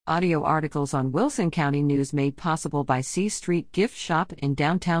Audio articles on Wilson County News made possible by C Street Gift Shop in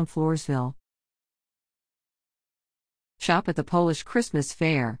downtown Floresville. Shop at the Polish Christmas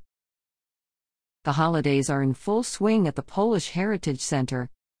Fair. The holidays are in full swing at the Polish Heritage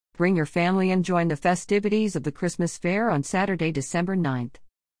Center. Bring your family and join the festivities of the Christmas Fair on Saturday, December 9th.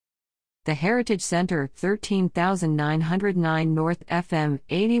 The Heritage Center, 13,909 North FM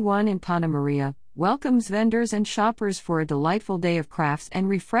 81 in Pana Maria, welcomes vendors and shoppers for a delightful day of crafts and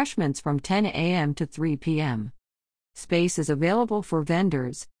refreshments from 10 a.m. to 3 p.m. Space is available for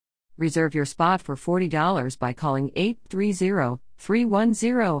vendors. Reserve your spot for $40 by calling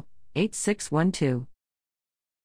 830-310-8612.